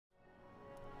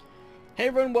Hey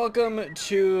everyone, welcome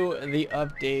to the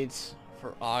updates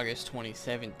for August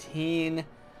 2017.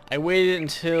 I waited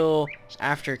until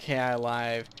after KI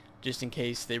Live just in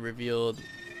case they revealed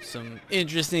some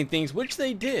interesting things, which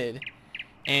they did.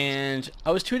 And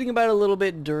I was tweeting about it a little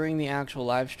bit during the actual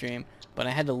live stream, but I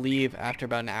had to leave after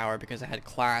about an hour because I had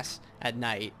class at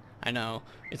night. I know,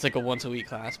 it's like a once a week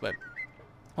class, but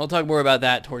I'll talk more about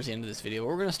that towards the end of this video.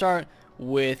 We're going to start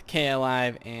with KI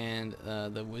Live and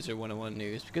the Wizard 101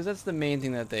 news, because that's the main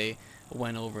thing that they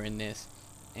went over in this.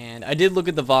 And I did look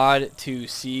at the VOD to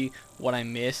see what I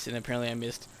missed, and apparently I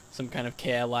missed some kind of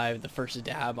KI Live, the first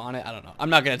dab on it. I don't know.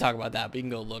 I'm not going to talk about that, but you can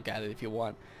go look at it if you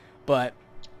want. But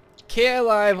KI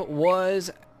Live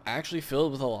was actually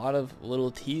filled with a lot of little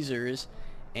teasers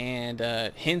and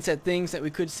hints at things that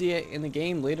we could see in the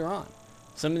game later on.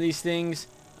 Some of these things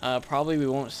probably we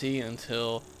won't see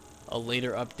until a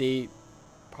later update,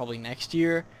 probably next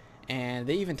year. And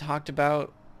they even talked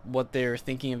about what they're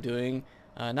thinking of doing,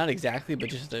 not exactly, but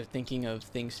just they're thinking of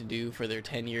things to do for their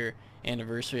 10-year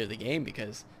anniversary of the game,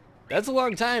 because that's a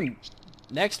long time.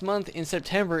 Next month in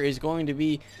September is going to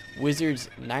be Wizards'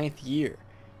 9th year,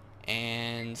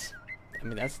 and I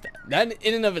mean that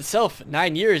in and of itself,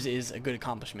 9 years is a good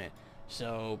accomplishment.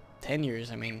 So 10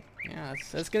 years, I mean, yeah,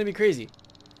 that's gonna be crazy.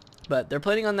 But they're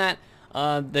planning on that.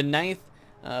 The 9th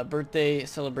birthday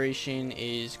celebration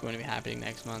is going to be happening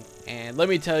next month, and let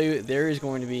me tell you, there is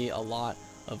going to be a lot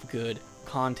of good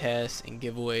contests and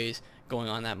giveaways going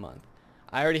on that month.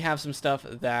 I already have some stuff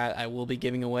that I will be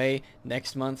giving away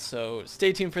next month, so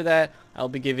stay tuned for that. I'll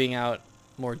be giving out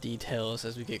more details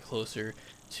as we get closer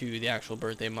to the actual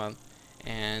birthday month.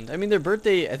 And I mean, their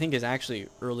birthday I think is actually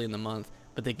early in the month,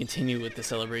 but they continue with the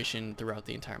celebration throughout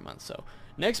the entire month. So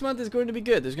next month is going to be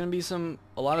good. There's going to be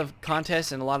a lot of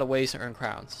contests and a lot of ways to earn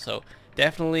crowns, so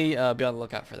definitely be on the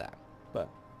lookout for that. But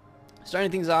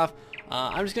starting things off,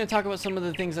 I'm just going to talk about some of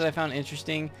the things that I found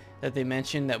interesting that they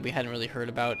mentioned that we hadn't really heard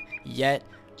about yet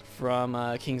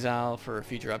from King's Isle for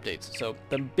future updates. So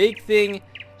the big thing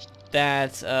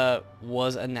that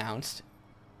was announced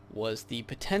was the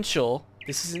potential,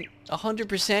 this isn't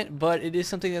 100%, but it is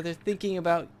something that they're thinking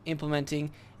about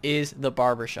implementing, is the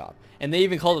barber shop. And they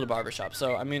even called it a barber shop.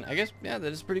 So I mean, I guess, yeah,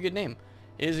 that is a pretty good name.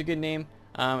 It is a good name.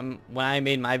 When I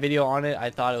made my video on it, I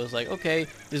thought it was like, okay,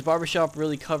 does barbershop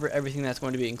really cover everything that's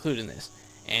going to be included in this?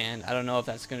 And I don't know if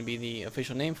that's going to be the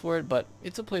official name for it, but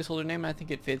it's a placeholder name, and I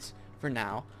think it fits for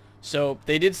now. So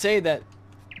they did say that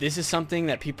this is something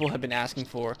that people have been asking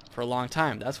for a long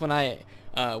time. That's when I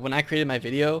created my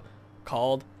video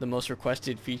called the most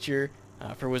requested feature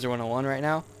for Wizard 101 right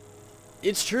now.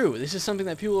 It's true. This is something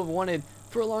that people have wanted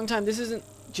for a long time. This isn't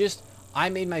just I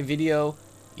made my video,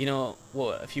 you know,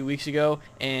 what, a few weeks ago,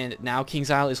 and now King's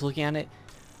Isle is looking at it.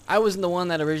 I wasn't the one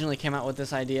that originally came out with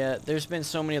this idea. There's been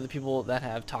so many other people that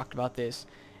have talked about this,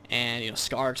 and you know,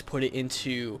 Skarks put it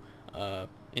into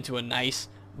a nice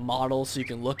model so you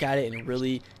can look at it and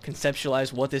really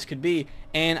conceptualize what this could be.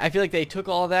 And I feel like they took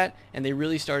all of that and they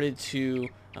really started to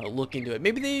look into it.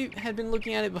 Maybe they had been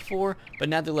looking at it before, but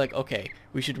now they're like, okay,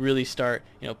 we should really start,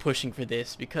 you know, pushing for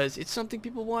this, because it's something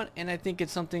people want, and I think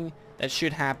it's something that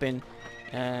should happen.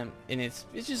 And it's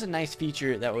just a nice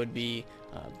feature that would be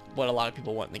what a lot of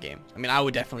people want in the game. I mean, I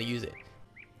would definitely use it.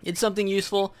 It's something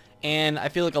useful, and I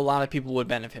feel like a lot of people would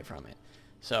benefit from it.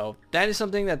 So that is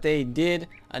something that they did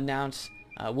announce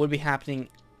would be happening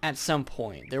at some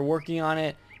point. They're working on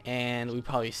it, and we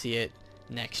probably see it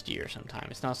next year sometime.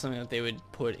 It's not something that they would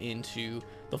put into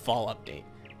the fall update.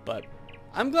 But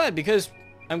I'm glad, because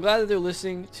I'm glad that they're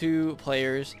listening to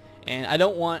players, and I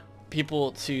don't want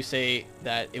people to say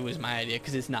that it was my idea,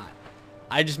 because it's not.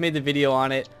 I just made the video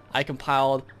on it. I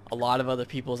compiled a lot of other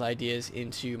people's ideas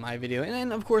into my video, and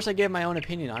then of course I gave my own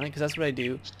opinion on it, because that's what I do.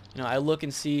 You know, I look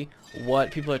and see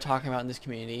what people are talking about in this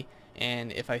community,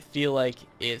 and if I feel like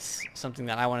it's something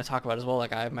that I want to talk about as well,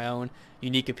 like I have my own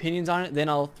unique opinions on it, then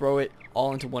I'll throw it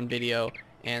all into one video,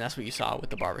 and that's what you saw with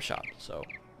the barbershop. So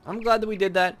I'm glad that we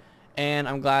did that, and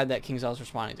I'm glad that King's Isle is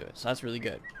responding to it, so that's really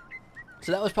good.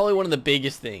 So that was probably one of the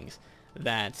biggest things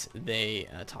that they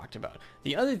talked about.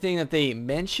 The other thing that they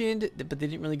mentioned, but they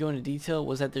didn't really go into detail,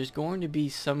 was that there's going to be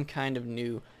some kind of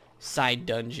new side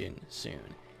dungeon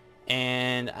soon.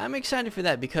 And I'm excited for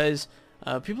that, because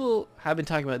people have been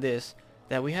talking about this,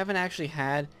 that we haven't actually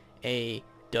had a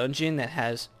dungeon that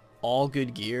has all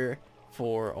good gear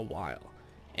for a while.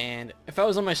 And if I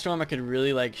was on my storm, I could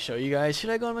really like show you guys.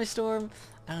 Should I go on my storm?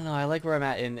 I don't know. I like where I'm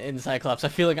at in Cyclops. I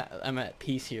feel like I'm at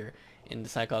peace here in the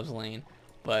Cyclops lane.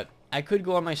 But I could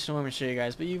go on my storm and show you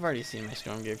guys, but you've already seen my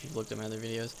storm gear if you've looked at my other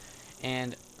videos.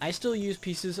 And I still use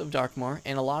pieces of Darkmoor,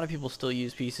 and a lot of people still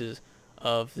use pieces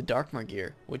of the Darkmoor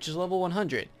gear, which is level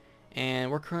 100.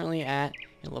 and we're currently at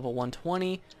level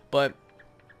 120. But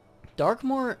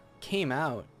Darkmoor came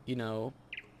out, you know,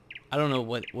 I don't know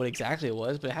what exactly it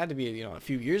was, but it had to be, you know, a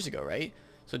few years ago, right?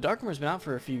 So Darkmoor's been out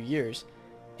for a few years,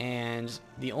 and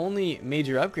the only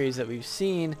major upgrades that we've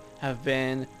seen have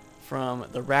been from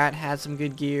the Rat had some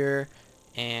good gear,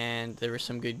 and there was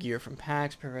some good gear from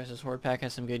packs. Professor's Horde pack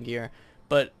has some good gear,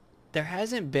 but there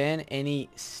hasn't been any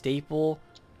staple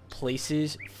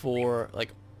places for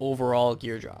like overall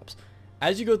gear drops.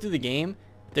 As you go through the game,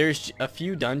 there's a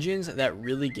few dungeons that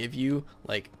really give you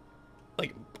like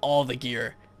all the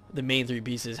gear, the main 3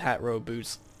 pieces, hat, robe,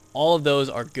 boots. All of those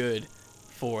are good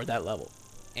for that level.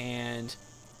 And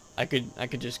I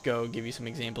could just go give you some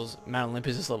examples. Mount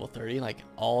Olympus is level 30. Like,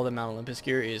 all the Mount Olympus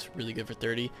gear is really good for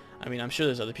 30. I mean, I'm sure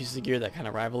there's other pieces of gear that kind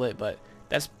of rival it, but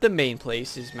that's the main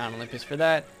place, is Mount Olympus for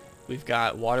that. We've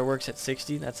got Waterworks at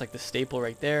 60. That's like the staple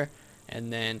right there.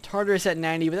 And then Tartarus at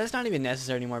 90, but that's not even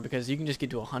necessary anymore because you can just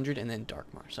get to 100 and then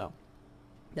Darkmoor. So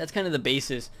that's kind of the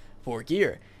basis for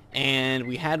gear. And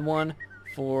we had one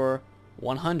for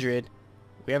 100.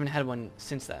 We haven't had one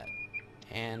since that.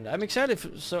 And I'm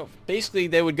excited. So basically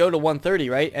they would go to 130,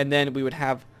 right? And then we would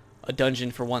have a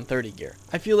dungeon for 130 gear.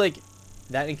 I feel like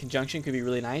that in conjunction could be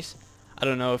really nice. I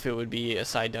don't know if it would be a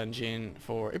side dungeon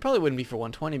for... It probably wouldn't be for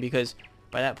 120 because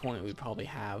by that point we'd probably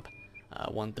have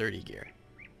 130 gear.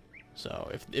 So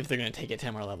if they're going to take it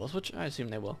 10 more levels, which I assume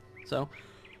they will. So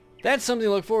that's something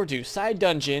to look forward to. Side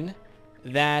dungeon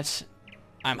that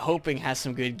I'm hoping has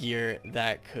some good gear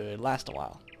that could last a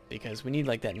while, because we need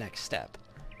like that next step.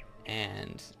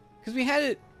 And because we had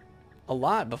it a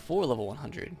lot before level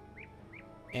 100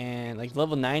 and like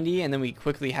level 90, and then we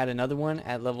quickly had another one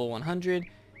at level 100,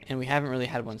 and we haven't really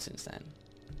had one since then.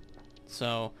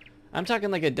 So I'm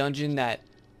talking like a dungeon that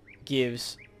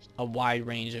gives a wide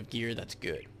range of gear that's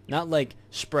good, not like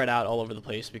spread out all over the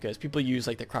place, because people use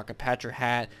like the Crocopatra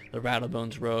hat, the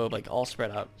Rattlebones robe, like all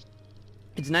spread out.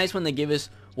 It's nice when they give us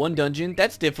one dungeon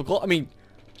that's difficult. I mean,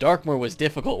 Darkmoor was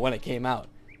difficult when it came out.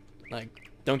 Like,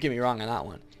 don't get me wrong on that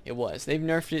one. It was. They've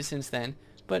nerfed it since then.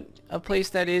 But a place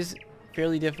that is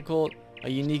fairly difficult, a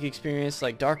unique experience,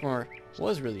 like Darkmoor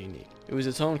was really unique. It was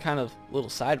its own kind of little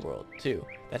side world, too,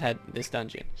 that had this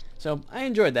dungeon. So I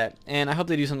enjoyed that, and I hope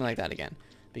they do something like that again,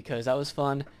 because that was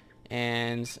fun.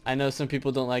 And I know some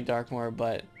people don't like Darkmoor,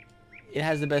 but it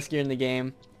has the best gear in the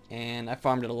game, and I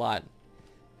farmed it a lot.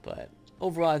 But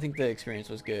overall, I think the experience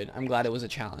was good. I'm glad it was a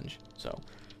challenge. So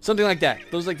something like that.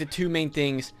 Those are like the two main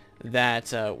things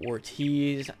that were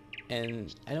teased,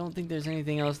 and I don't think there's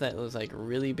anything else that was like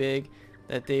really big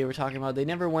that they were talking about. They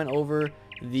never went over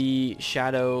the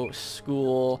Shadow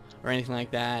School or anything like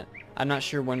that. I'm not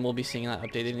sure when we'll be seeing that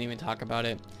update. They didn't even talk about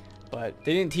it, but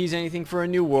they didn't tease anything for a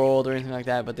new world or anything like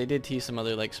that, but they did tease some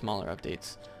other like smaller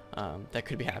updates that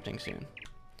could be happening soon.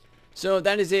 So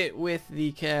that is it with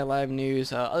the KI Live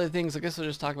news. Other things, I guess I'll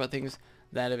just talk about things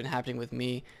that have been happening with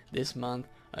me this month.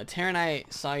 Tara and I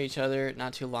saw each other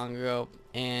not too long ago,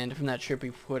 and from that trip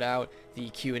we put out the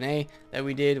Q&A that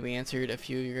we did. We answered a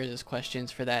few of your guys'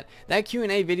 questions for that. That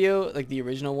Q&A video, like the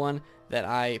original one that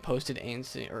I posted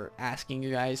asking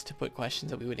you guys to put questions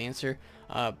that we would answer,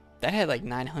 that had like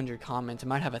 900 comments. It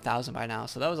might have 1,000 by now,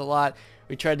 so that was a lot.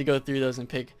 We tried to go through those and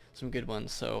pick some good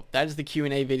ones. So that is the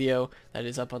Q&A video that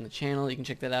is up on the channel. You can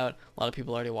check that out. A lot of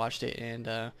people already watched it, and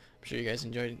I'm sure you guys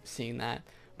enjoyed seeing that.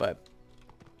 But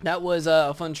that was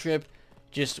a fun trip,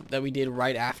 just that we did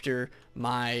right after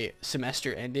my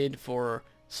semester ended for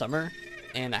summer,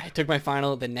 and I took my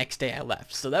final the next day I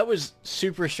left. So that was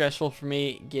super stressful for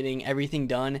me, getting everything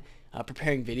done,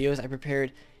 preparing videos. I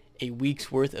prepared a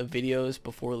week's worth of videos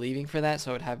before leaving for that,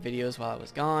 so I would have videos while I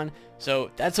was gone.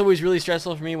 So that's always really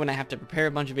stressful for me when I have to prepare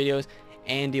a bunch of videos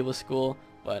and deal with school,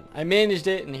 but I managed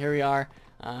it, and here we are.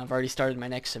 I've already started my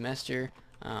next semester.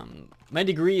 My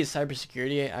degree is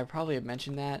cybersecurity. I probably have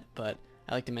mentioned that, but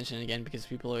I like to mention it again because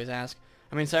people always ask.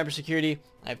 I'm in cybersecurity.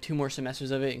 I have 2 more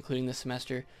semesters of it, including this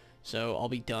semester, so I'll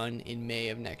be done in May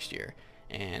of next year.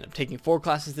 And I'm taking 4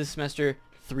 classes this semester,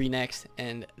 3 next,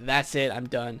 and that's it. I'm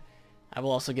done. I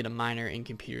will also get a minor in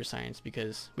computer science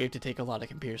because we have to take a lot of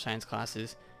computer science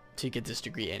classes to get this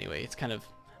degree anyway. It's kind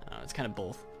of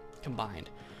both combined.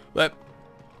 But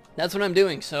that's what I'm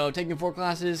doing. So taking 4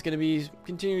 classes, gonna be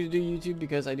continuing to do YouTube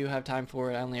because I do have time for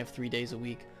it. I only have 3 days a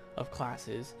week of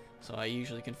classes, so I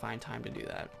usually can find time to do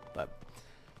that. But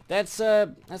that's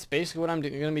basically what I'm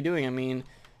gonna be doing. I mean,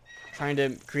 trying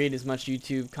to create as much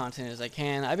YouTube content as I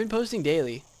can. I've been posting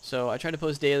daily, so I try to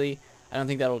post daily. I don't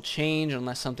think that'll change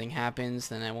unless something happens,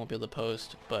 then I won't be able to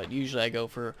post. But usually I go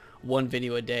for 1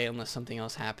 video a day unless something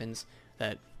else happens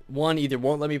that 1, either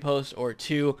won't let me post, or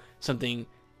 2, something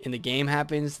in the game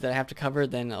happens that I have to cover,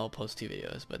 then I'll post 2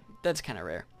 videos, but that's kind of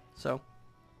rare. So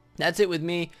that's it with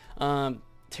me. Tara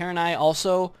and I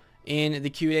also in the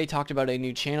Q&A talked about a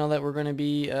new channel that we're going to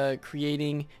be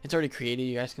creating. It's already created.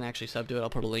 You guys can actually sub to it. I'll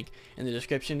put a link in the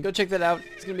description. Go check that out.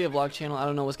 It's going to be a vlog channel. I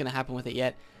don't know what's going to happen with it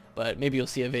yet, but maybe you'll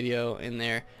see a video in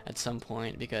there at some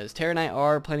point, because Tara and I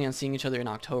are planning on seeing each other in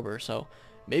October, so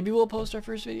maybe we'll post our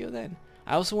first video then.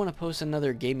 I also want to post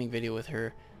another gaming video with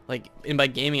her. Like, and by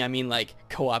gaming I mean like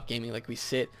co-op gaming, like we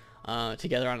sit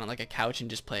together on like a couch and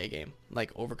just play a game,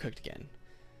 like Overcooked again.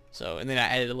 So, and then I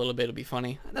edit a little bit, it'll be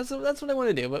funny. That's what I want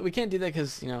to do, but we can't do that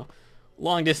because, you know,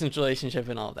 long distance relationship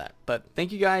and all of that. But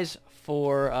thank you guys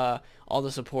for all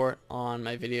the support on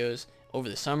my videos over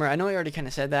the summer. I know I already kind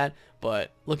of said that,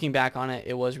 but looking back on it,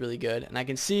 it was really good. And I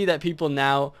can see that people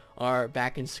now are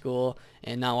back in school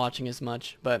and not watching as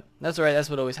much, but that's alright. That's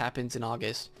what always happens in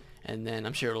August. And then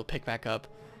I'm sure it'll pick back up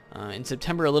in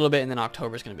September a little bit, and then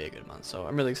October is going to be a good month. So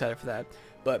I'm really excited for that.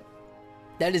 But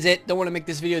that is it. Don't want to make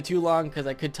this video too long because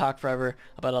I could talk forever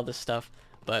about all this stuff.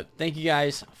 But thank you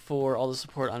guys for all the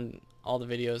support on all the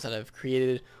videos that I've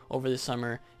created over the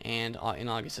summer and in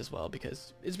August as well,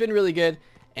 because it's been really good,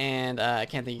 and I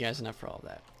can't thank you guys enough for all of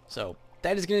that. So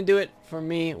that is going to do it for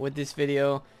me with this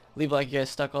video. Leave a like if you guys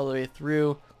stuck all the way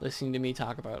through listening to me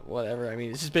talk about whatever. I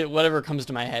mean, it's just whatever comes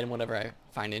to my head and whatever I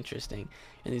find interesting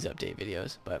in these update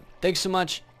videos. But thanks so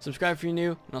much. Subscribe if you're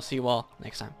new, and I'll see you all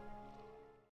next time.